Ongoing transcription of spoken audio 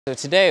So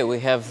today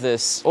we have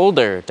this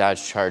older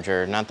Dodge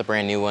Charger, not the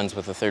brand new ones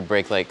with the third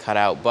brake light cut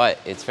out, but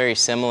it's very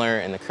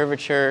similar in the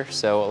curvature.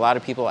 So a lot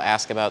of people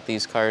ask about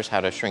these cars,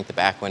 how to shrink the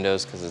back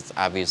windows, because it's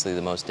obviously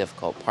the most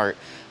difficult part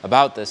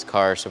about this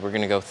car. So we're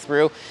gonna go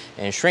through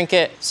and shrink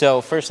it. So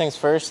first things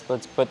first,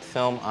 let's put the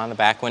film on the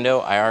back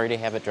window. I already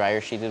have it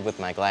dryer sheeted with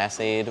my glass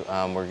aid.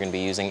 We're gonna be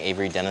using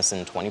Avery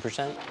Dennison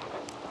 20%.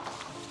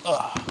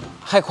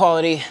 High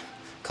quality,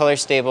 color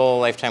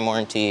stable, lifetime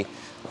warranty,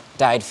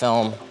 dyed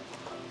film.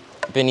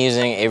 Been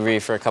using Avery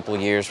for a couple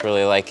of years,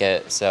 really like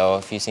it. So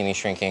if you see me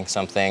shrinking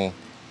something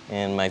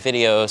in my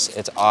videos,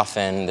 it's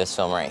often this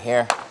film right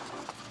here.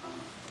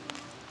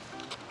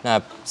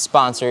 Not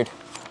sponsored,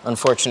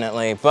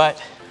 unfortunately,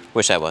 but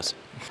wish I was.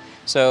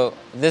 So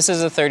this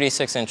is a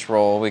 36-inch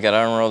roll. We gotta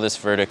unroll this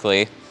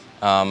vertically,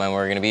 and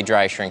we're gonna be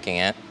dry shrinking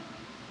it.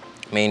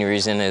 Main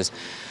reason is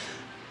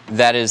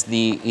that is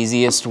the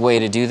easiest way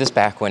to do this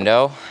back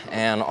window,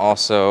 and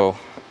also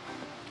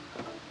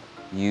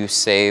you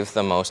save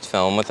the most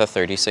film with a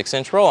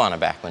 36-inch roll on a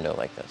back window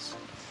like this.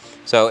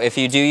 So if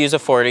you do use a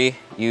 40,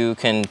 you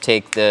can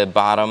take the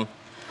bottom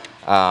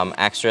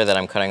extra that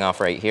I'm cutting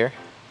off right here,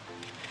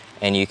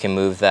 and you can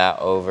move that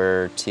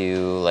over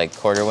to like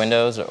quarter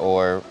windows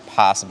or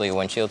possibly a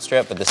windshield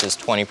strip, but this is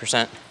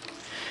 20%,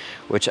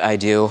 which I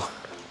do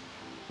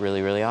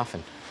really, really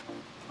often.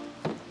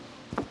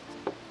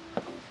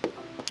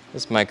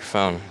 This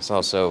microphone is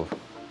also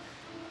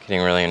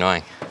getting really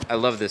annoying. I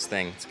love this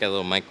thing. It's got a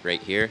little mic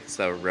right here. It's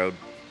the Rode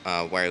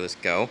Wireless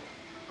Go.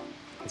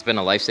 It's been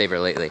a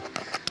lifesaver lately.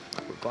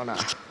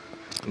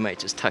 We might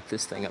just tuck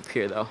this thing up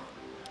here though.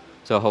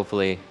 So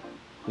hopefully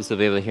this will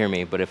be able to hear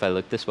me, but if I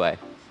look this way,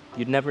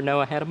 you'd never know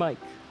I had a mic.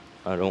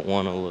 I don't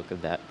want to look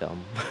at that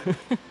dumb.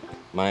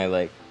 Am I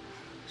like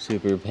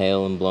super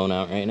pale and blown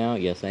out right now?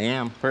 Yes, I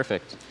am.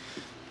 Perfect.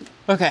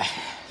 Okay,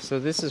 so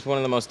this is one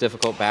of the most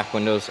difficult back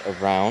windows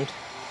around.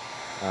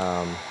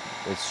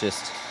 It's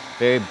just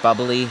very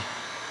bubbly.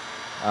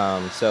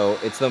 So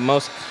it's the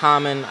most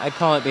common, I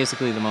call it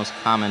basically the most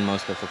common,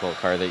 most difficult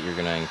car that you're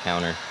gonna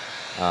encounter,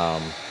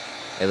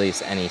 at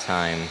least any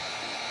time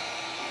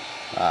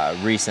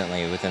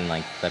recently within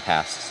like the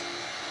past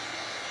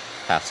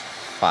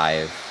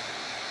 5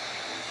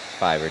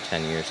 or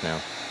 10 years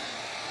now.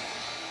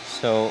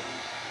 So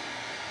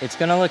it's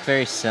gonna look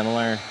very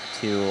similar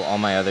to all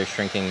my other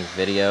shrinking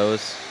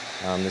videos.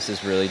 This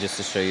is really just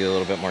to show you a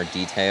little bit more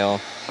detail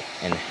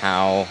in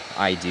how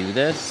I do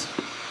this.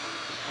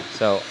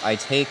 So I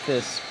take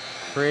this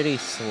pretty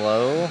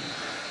slow,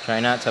 try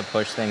not to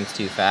push things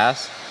too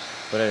fast,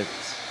 but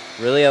it's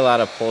really a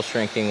lot of pull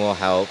shrinking will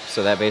help.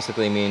 So that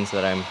basically means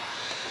that I'm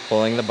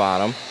pulling the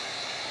bottom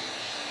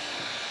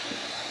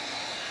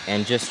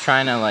and just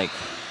trying to like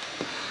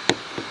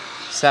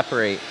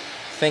separate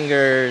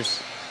fingers.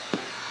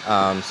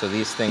 So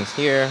these things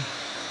here,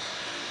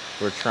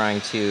 we're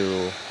trying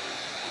to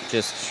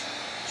just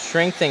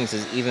shrink things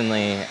as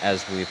evenly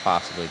as we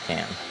possibly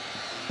can.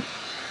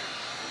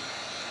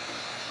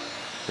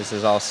 This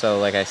is also,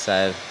 like I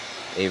said,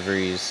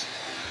 Avery's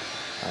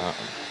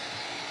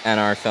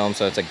NR film,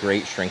 so it's a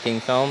great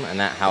shrinking film, and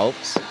that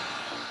helps.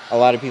 A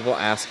lot of people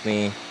ask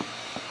me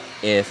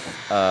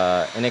if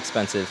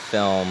inexpensive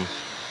film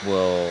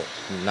will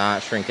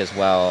not shrink as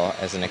well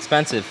as an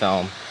expensive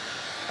film.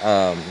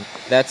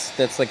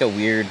 That's like a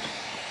weird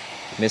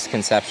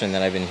misconception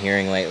that I've been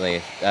hearing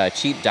lately.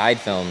 Cheap dyed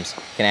films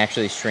can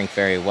actually shrink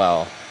very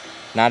well.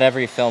 Not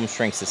every film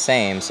shrinks the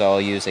same, so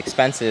I'll use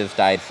expensive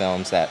dyed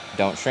films that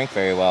don't shrink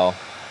very well.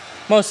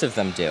 Most of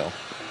them do.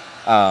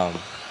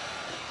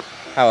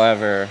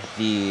 However,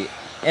 the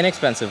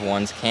inexpensive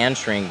ones can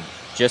shrink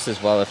just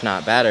as well, if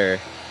not better.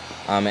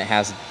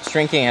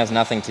 Shrinking has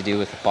nothing to do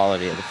with the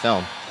quality of the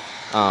film.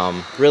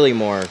 Really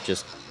more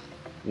just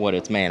what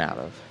it's made out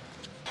of.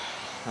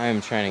 I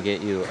am trying to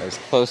get you as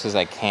close as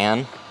I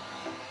can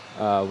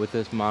with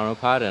this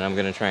monopod, and I'm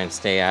gonna try and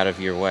stay out of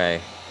your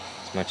way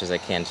as much as I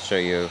can to show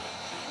you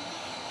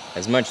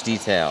as much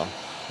detail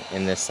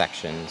in this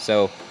section.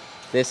 So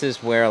this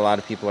is where a lot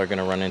of people are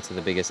gonna run into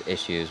the biggest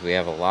issues. We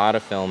have a lot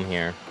of film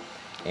here,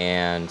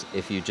 and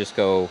if you just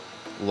go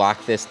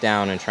lock this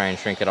down and try and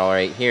shrink it all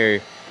right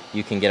here,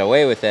 you can get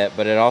away with it,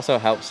 but it also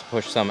helps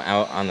push some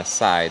out on the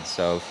side.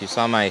 So if you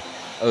saw my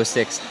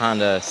 06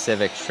 Honda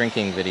Civic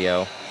shrinking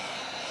video,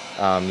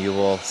 you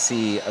will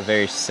see a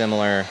very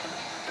similar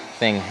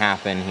thing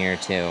happen here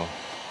too.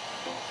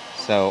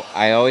 So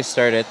I always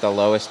start at the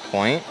lowest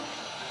point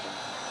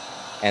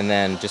and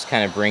then just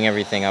kind of bring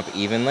everything up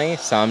evenly.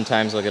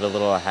 Sometimes I'll get a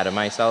little ahead of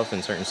myself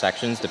in certain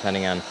sections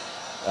depending on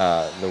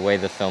the way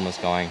the film is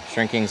going.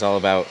 Shrinking is all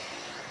about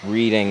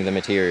reading the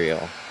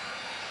material.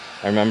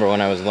 I remember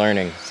when I was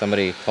learning,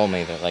 somebody told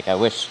me that, like, I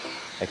wish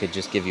I could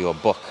just give you a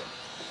book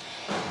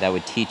that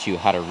would teach you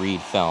how to read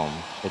film.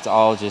 It's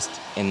all just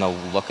in the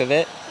look of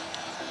it,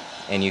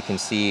 and you can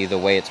see the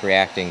way it's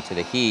reacting to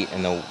the heat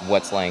and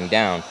what's laying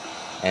down.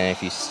 And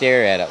if you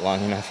stare at it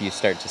long enough, you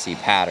start to see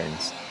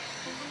patterns.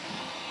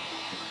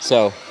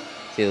 So,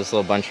 see this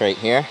little bunch right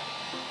here?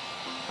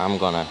 I'm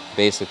gonna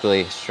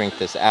basically shrink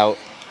this out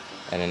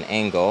at an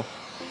angle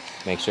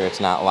make sure it's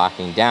not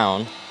locking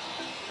down,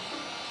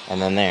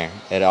 and then there,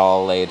 it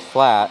all laid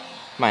flat,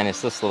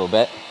 minus this little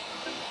bit,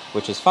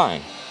 which is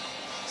fine.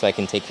 So I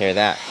can take care of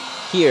that.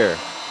 Here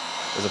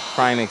is a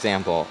prime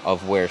example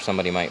of where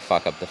somebody might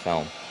fuck up the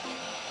film.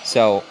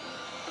 So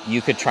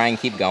you could try and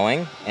keep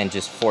going and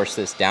just force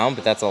this down,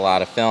 but that's a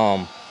lot of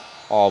film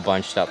all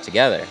bunched up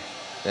together.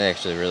 That's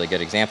actually a really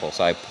good example.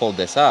 So I pulled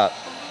this up,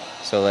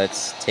 so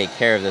let's take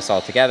care of this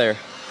all together.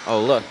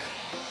 Oh, look.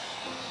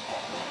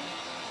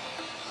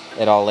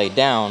 It all laid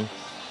down.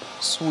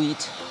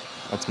 Sweet.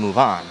 Let's move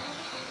on.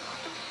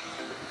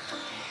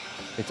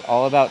 It's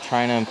all about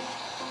trying to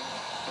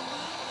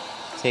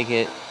take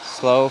it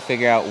slow,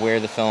 figure out where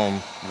the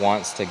film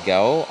wants to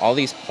go. All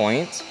these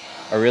points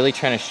are really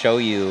trying to show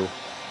you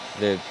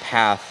the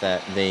path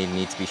that they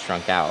need to be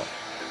shrunk out.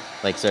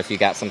 Like, so if you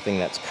got something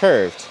that's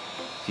curved,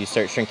 if you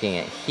start shrinking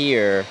it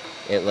here,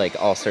 it like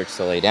all starts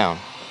to lay down.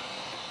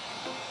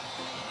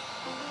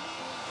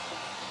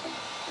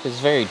 It's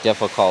very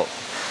difficult.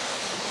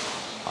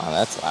 Wow,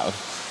 that's loud.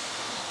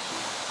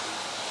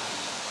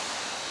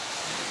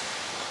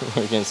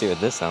 We're gonna see what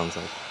this sounds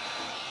like.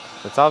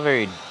 It's all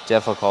very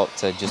difficult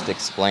to just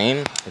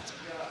explain. It's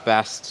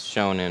best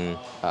shown in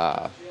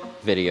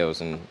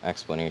videos and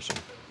explanation.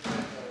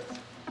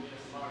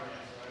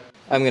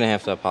 I'm gonna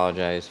have to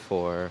apologize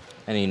for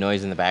any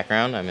noise in the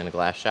background. I'm in a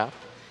glass shop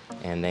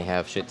and they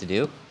have shit to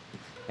do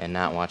and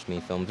not watch me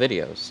film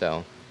videos.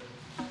 So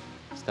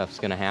stuff's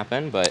gonna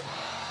happen, but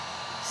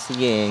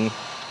seeing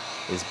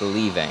is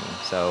believing.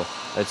 So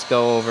let's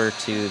go over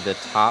to the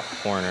top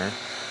corner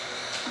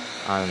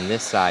on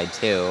this side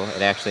too.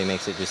 It actually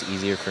makes it just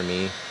easier for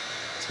me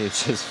to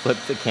just flip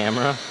the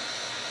camera.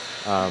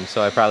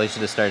 So I probably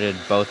should have started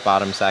both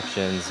bottom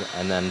sections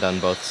and then done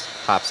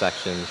both top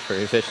sections for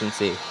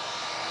efficiency.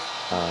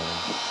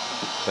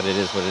 But it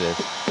is what it is.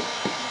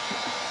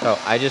 So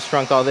I just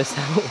shrunk all this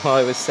out while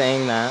I was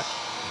saying that.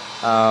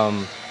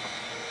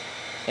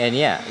 And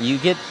yeah, you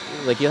get,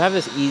 like, you'll have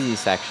this easy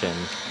section,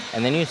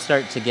 and then you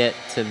start to get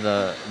to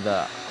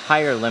the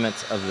higher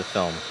limits of the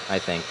film, I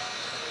think.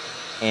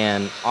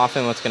 And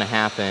often what's going to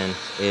happen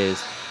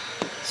is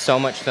so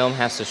much film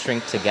has to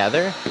shrink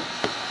together,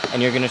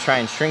 and you're going to try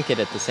and shrink it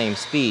at the same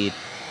speed,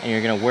 and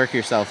you're going to work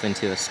yourself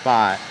into a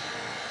spot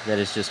that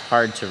is just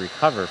hard to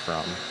recover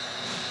from.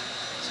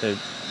 So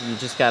you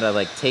just got to,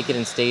 like, take it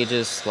in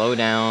stages, slow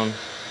down.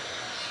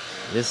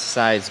 This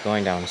side's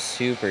going down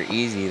super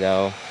easy,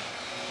 though.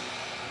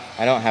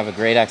 I don't have a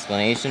great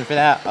explanation for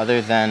that,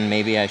 other than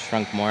maybe I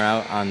shrunk more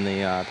out on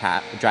the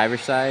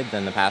driver's side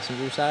than the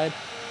passenger side.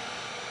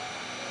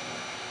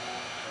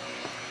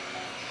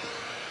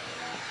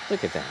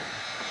 Look at that.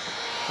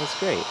 That's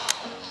great.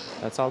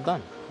 That's all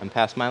done. I'm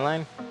past my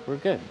line. We're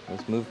good.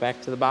 Let's move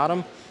back to the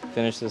bottom,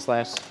 finish this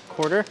last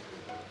quarter.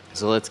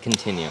 So let's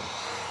continue.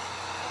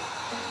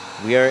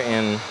 We are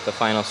in the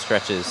final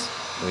stretches.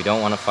 We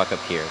don't want to fuck up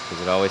here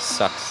because it always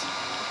sucks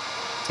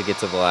to get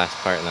to the last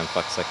part and then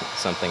fuck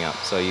something up.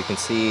 So you can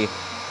see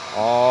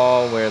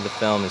all where the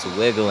film is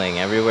wiggling,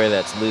 everywhere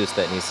that's loose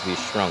that needs to be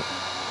shrunk.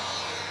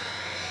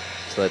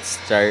 So let's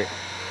start.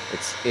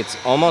 It's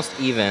almost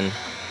even.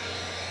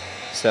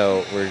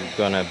 So we're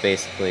gonna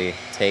basically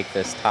take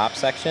this top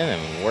section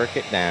and work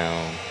it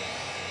down.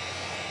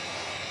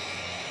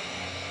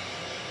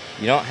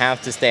 You don't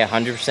have to stay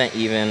 100%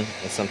 even.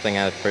 It's something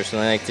I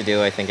personally like to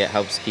do. I think it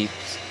helps I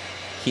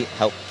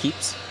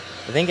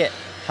think it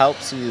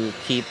helps you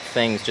keep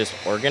things just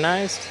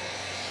organized.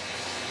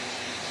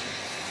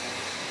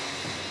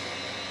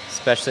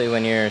 Especially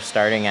when you're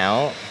starting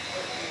out.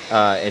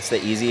 It's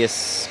the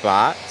easiest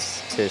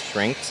spots to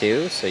shrink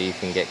too, so you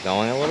can get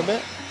going a little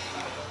bit.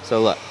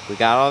 So look, we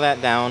got all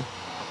that down.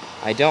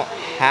 I don't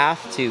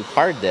have to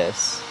card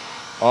this.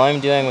 All I'm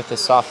doing with the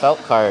soft felt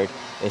card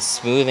is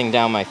smoothing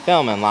down my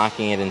film and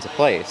locking it into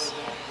place.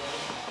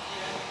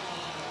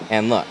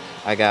 And look,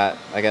 I got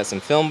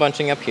some film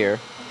bunching up here.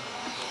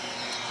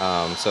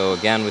 So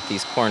again, with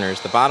these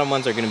corners, the bottom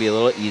ones are going to be a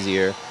little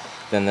easier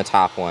than the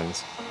top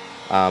ones.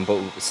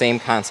 But same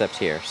concept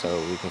here. So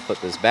we can flip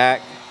this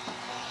back,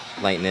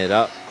 lighten it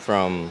up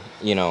from,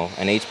 you know,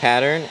 an H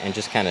pattern, and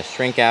just kind of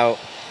shrink out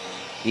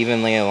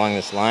evenly along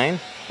this line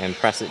and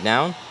press it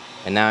down.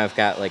 And now I've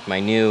got like my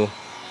new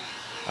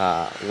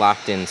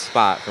locked in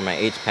spot for my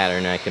H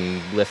pattern, and I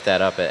can lift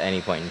that up at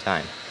any point in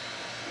time.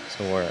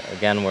 So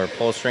we're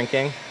pull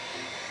shrinking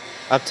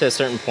up to a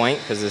certain point,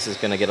 because this is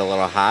going to get a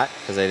little hot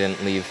because I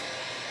didn't leave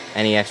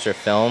any extra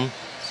film,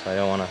 so I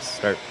don't want to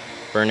start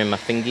burning my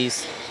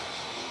fingies,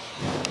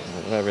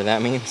 whatever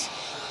that means.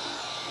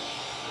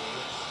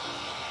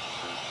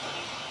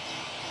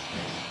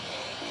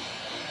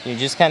 You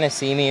just kind of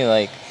see me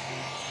like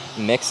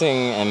mixing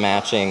and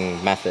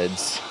matching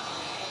methods.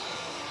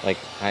 Like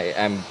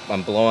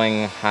I'm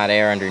blowing hot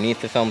air underneath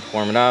the film to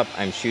warm it up.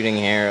 I'm shooting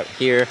air up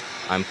here.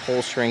 I'm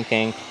pull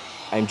shrinking.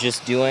 I'm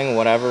just doing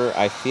whatever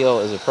I feel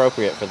is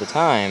appropriate for the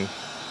time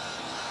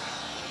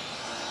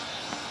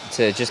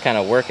to just kind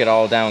of work it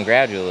all down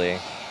gradually.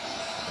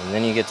 And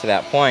then you get to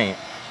that point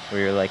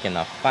where you're like in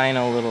the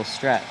final little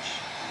stretch.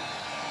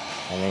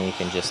 And then you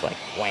can just like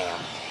wham.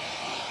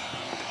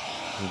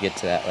 you get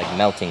to that like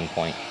melting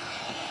point.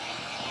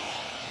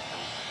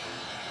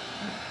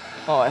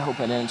 Oh, I hope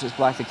I didn't just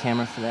block the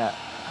camera for that.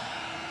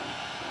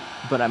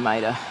 But I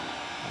might have.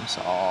 I'm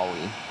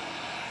sorry.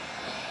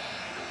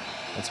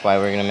 That's why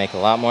we're gonna make a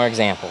lot more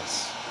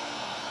examples.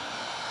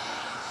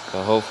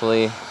 So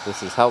hopefully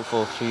this is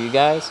helpful for you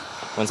guys.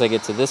 Once I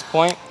get to this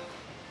point,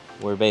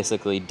 we're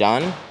basically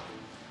done.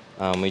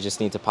 We just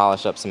need to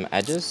polish up some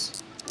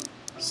edges.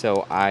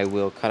 So I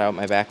will cut out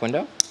my back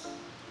window.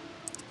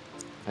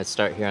 Let's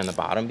start here on the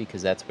bottom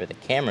because that's where the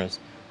camera's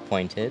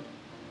pointed.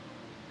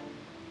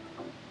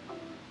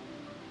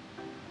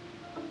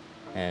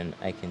 And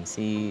I can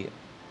see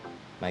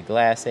my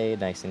glass aid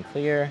nice and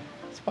clear.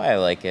 That's why I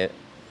like it.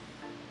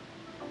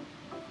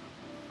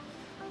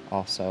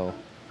 Also,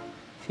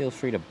 feel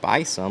free to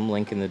buy some,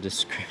 link in the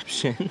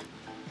description.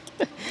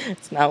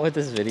 It's not what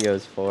this video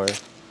is for.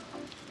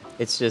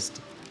 It's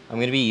just, I'm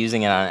gonna be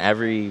using it on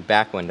every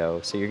back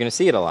window, so you're gonna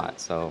see it a lot.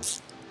 So,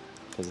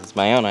 because it's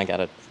my own, I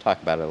gotta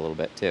talk about it a little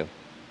bit too.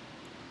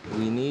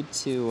 We need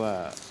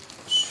to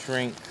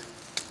shrink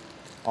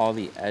all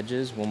the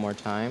edges one more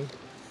time.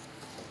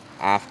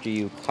 After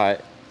you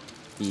cut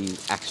the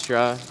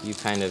extra, you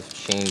kind of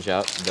change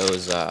up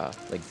those,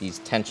 like these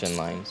tension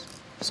lines.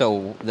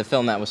 So the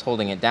film that was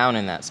holding it down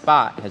in that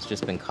spot has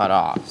just been cut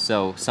off.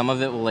 So some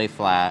of it will lay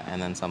flat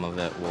and then some of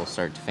it will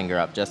start to finger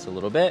up just a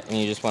little bit, and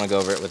you just wanna go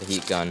over it with a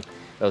heat gun.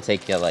 It'll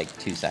take you like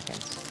 2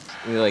 seconds.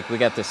 We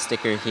got the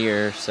sticker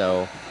here,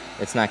 so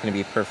it's not gonna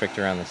be perfect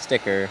around the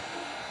sticker,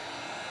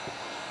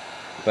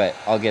 but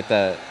I'll get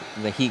the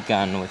heat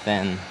gun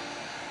within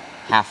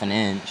 ½ an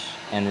inch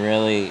and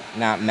really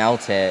not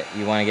melt it.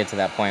 You wanna get to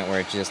that point where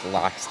it just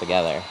locks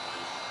together.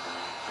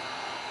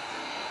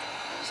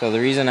 So the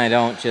reason I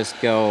don't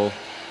just go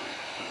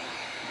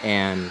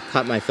and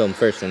cut my film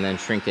first and then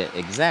shrink it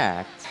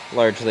exact,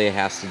 largely it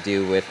has to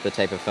do with the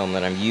type of film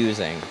that I'm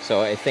using.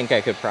 So I think I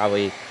could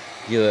probably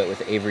do it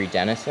with Avery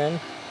Dennison,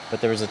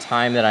 but there was a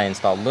time that I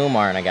installed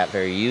Lumar and I got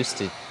very used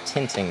to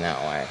tinting that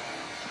way.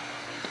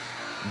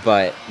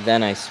 But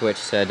then I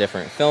switched to a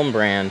different film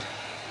brand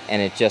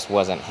and it just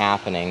wasn't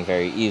happening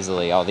very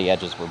easily. All the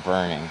edges were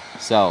burning.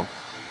 So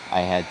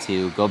I had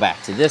to go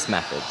back to this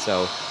method.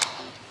 So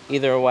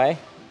either way,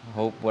 I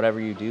hope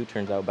whatever you do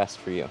turns out best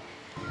for you.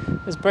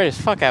 It's bright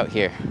as fuck out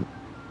here.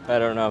 I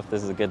don't know if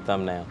this is a good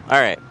thumbnail. All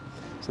right,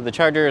 so the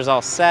charger is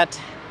all set.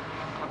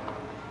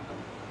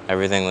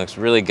 Everything looks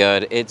really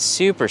good. It's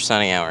super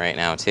sunny out right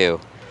now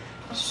too.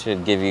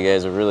 Should give you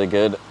guys a really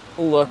good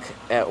look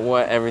at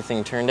what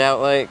everything turned out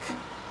like.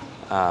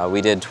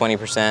 We did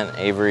 20%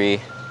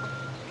 Avery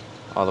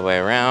all the way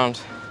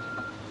around.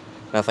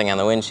 Nothing on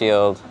the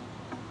windshield.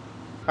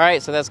 All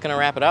right, so that's gonna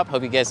wrap it up.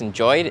 Hope you guys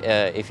enjoyed.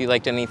 If you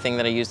liked anything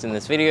that I used in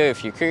this video,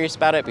 if you're curious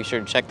about it, be sure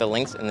to check the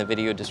links in the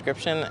video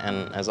description.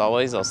 And as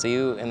always, I'll see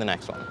you in the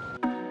next one.